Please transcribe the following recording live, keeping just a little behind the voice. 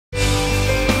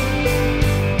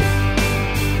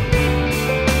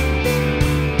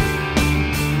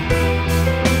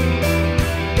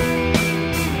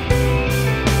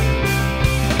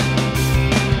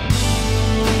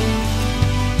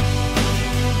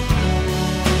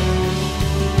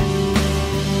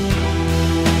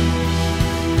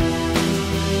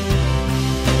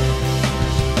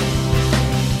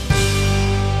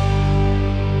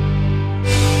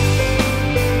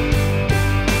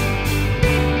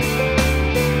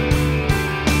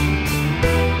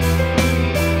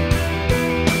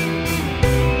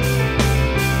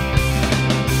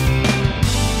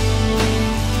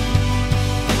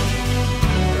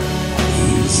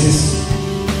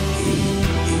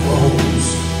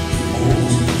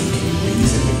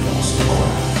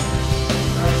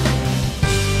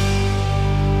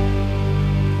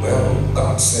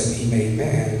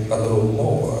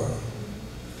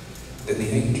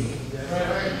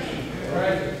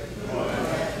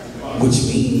which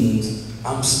means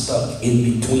I'm stuck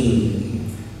in between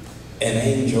an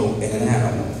angel and an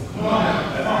animal.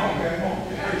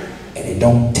 And it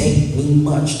don't take me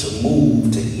much to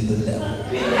move to either level.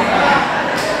 They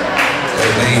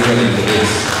ain't ready for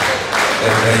this. They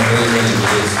ain't ready for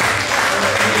this.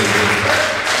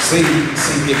 See,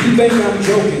 if you think I'm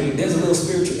joking, there's a little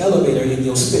spiritual elevator in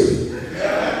your spirit.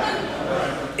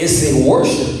 It's in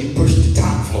worship, you push the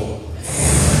top floor.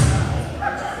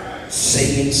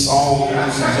 Singing songs,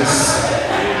 and just,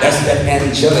 that's that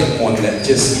angelic one that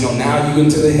just, you know, now you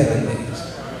into the heavenlies.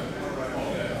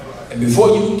 And before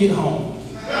you can get home,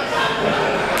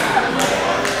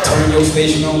 turn your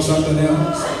station on something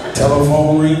else,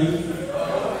 telephone ring,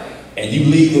 and you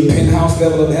leave the penthouse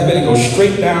level of heaven and go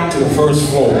straight down to the first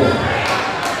floor.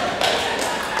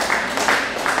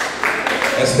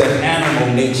 That's that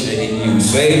animal nature in you.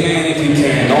 Say amen if you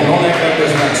can. Don't act like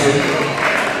that's not true.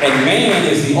 And man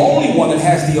is the only one that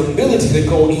has the ability to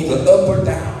go either up or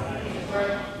down.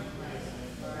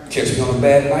 Catch me on a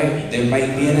bad night, there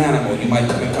might be an animal you might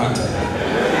come in contact with.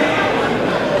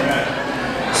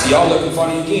 See, y'all looking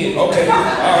funny again. Okay, all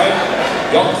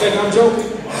right. Y'all think I'm joking?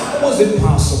 How was it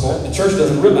possible, the church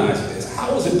doesn't realize this,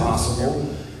 how was it possible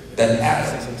that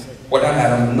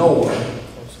Noah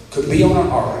could be on an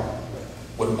ark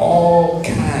with all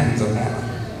kinds of animals?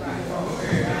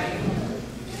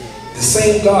 The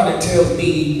same God that tells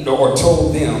me, or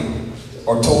told them,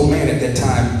 or told man at that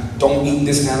time, don't eat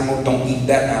this animal, don't eat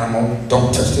that animal,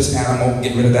 don't touch this animal,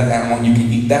 get rid of that animal, you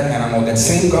can eat that animal. That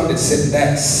same God that said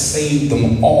that saved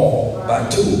them all by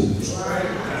tools.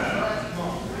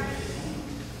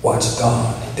 Watch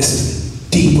God. This is the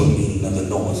deeper meaning of the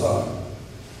Noah's Ark.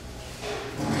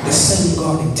 The same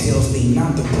God that tells me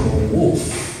not to put a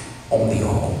wolf on the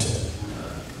altar.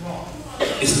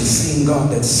 It's the same God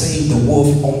that saved the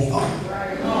wolf on the ark.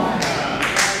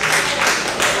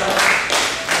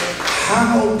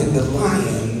 How did the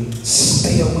lion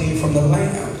stay away from the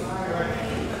lamb?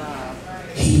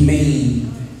 He made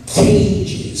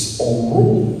cages or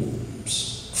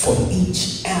rooms for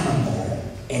each animal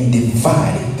and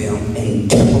divided them and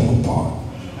kept them apart.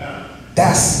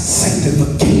 That's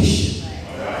sanctification.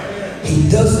 He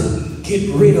doesn't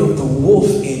get rid of the wolf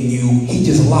in you, he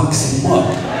just locks him up.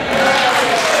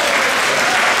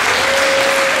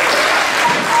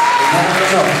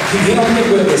 He don't get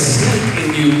rid of the snake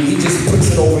in you, he just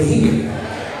puts it over here.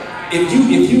 If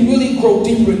you really grow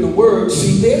deeper in the word,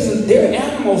 see, there are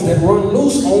animals that run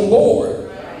loose on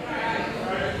board.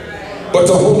 But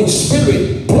the Holy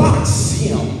Spirit blocks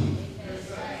him.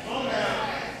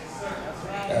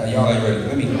 Y'all ain't ready.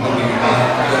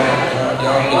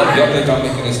 Y'all think I'm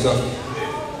making this stuff.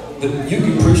 You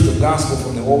can preach the gospel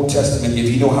from the Old Testament if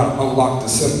you know how to unlock the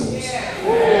symbols.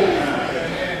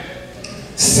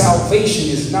 Salvation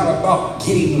is not about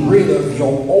getting rid of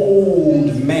your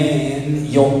old man,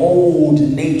 your old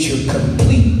nature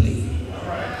completely.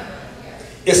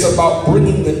 It's about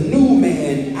bringing the new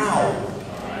man out,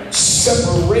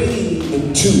 separating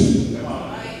the two,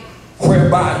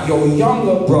 whereby your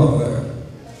younger brother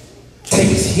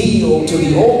takes heel to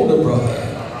the older brother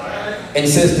and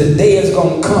says the day is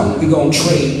going to come, we're going to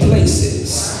trade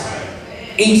places.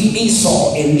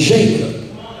 Esau and Jacob.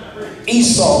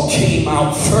 Esau came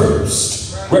out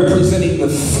first, representing the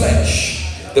flesh.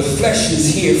 The flesh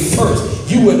is here first.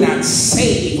 You were not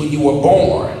saved when you were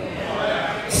born.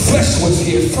 Flesh was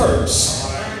here first.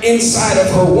 Inside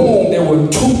of her womb, there were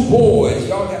two boys.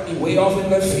 Y'all got me way off in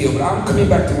left field, but I'm coming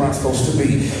back to where I'm supposed to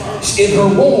be. In her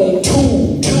womb,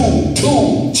 two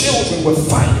children were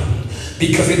fighting,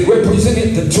 because it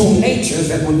represented the two natures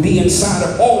that would be inside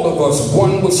of all of us.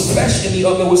 One was flesh and the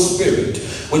other was spirit.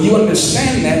 When you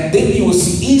understand that, then you will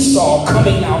see Esau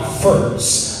coming out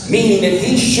first, meaning that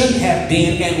he should have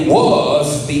been and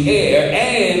was the heir,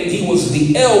 and he was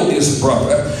the eldest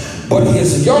brother. But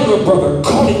his younger brother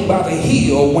caught him by the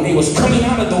heel when he was coming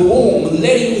out of the womb,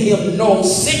 letting him know,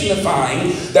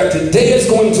 signifying that the day is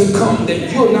going to come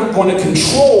that you're not going to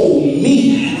control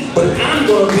me, but I'm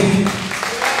going to be...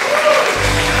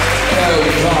 Oh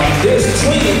God, there's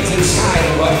twins inside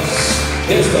of us.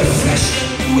 There's the flesh in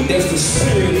you, there's the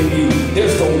spirit in you.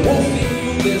 There's the wolf in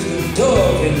you, there's the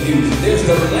dove in you. There's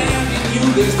the lamb in you,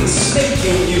 there's the snake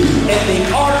in you. And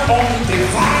the ark only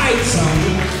divides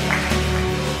them.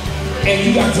 And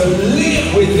you got to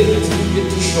live with it until you get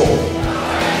to shore.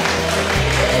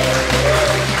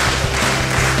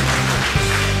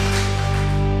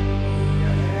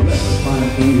 Bless the fine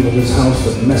angel of this house,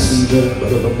 the messenger,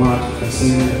 Brother Lamont,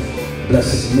 Francies. Bless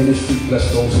his ministry,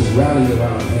 bless those who rally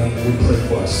around him, and we pray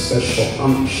for a special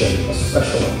unction, a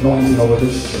special anointing over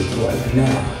this church right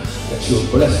now, that you'll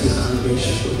bless this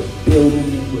congregation with the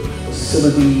building, with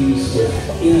facilities, with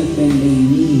anything they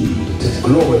need to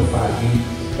glorify you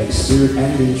in spirit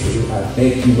and in truth. I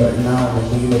beg you right now in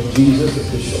the name of Jesus,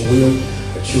 if it's your will,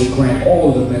 that you'll grant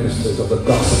all the ministers of the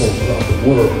gospel throughout the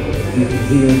world, and even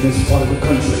here in this part of the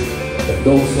country, that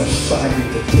those who are striving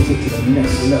to take it to the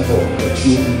next level, that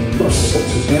you will be merciful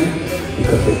to them,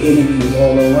 because the enemy is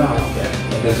all around them,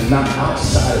 and it's not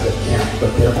outside of the camp,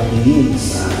 but they're on the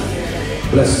inside.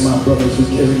 Bless my brothers who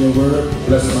carry the word.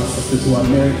 Bless my sisters who are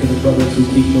married to the brothers who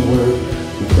keep the word.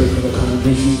 We pray for the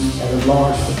congregations at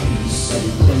large for peace. And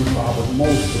we pray, Father,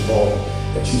 most of all,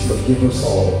 that you forgive us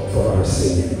all for our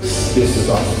sins. This is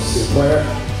our sincere prayer.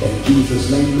 And in Jesus'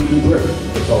 name we pray.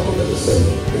 Let's all together say,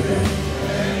 amen.